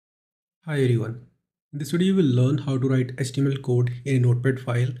Hi everyone. In this video you will learn how to write HTML code in a Notepad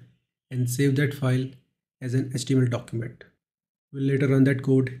file and save that file as an HTML document. We'll later run that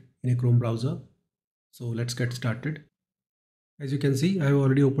code in a Chrome browser. So let's get started. As you can see, I have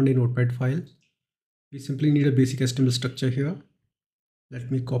already opened a Notepad file. We simply need a basic HTML structure here.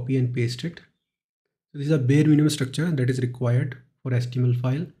 Let me copy and paste it. So this is a bare minimum structure that is required for HTML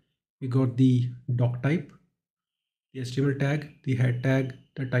file. We got the doc type, the HTML tag, the head tag,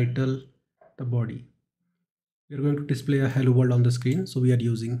 the title, the body. We are going to display a hello world on the screen, so we are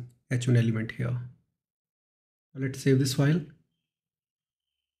using h1 element here. Now let's save this file.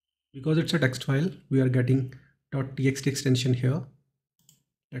 Because it's a text file, we are getting .txt extension here.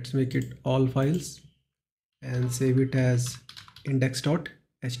 Let's make it all files and save it as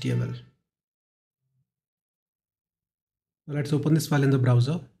index.html. Now let's open this file in the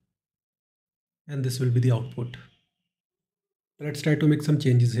browser and this will be the output. Let's try to make some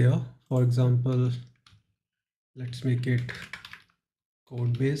changes here. For example, let's make it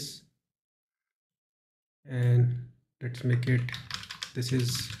code base and let's make it this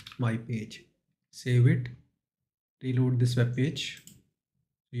is my page. Save it, reload this web page.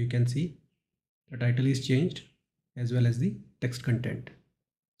 So you can see the title is changed as well as the text content.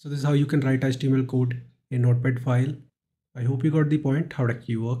 So this is how you can write HTML code in Notepad file. I hope you got the point how it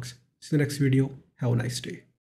actually works. See you in the next video. Have a nice day.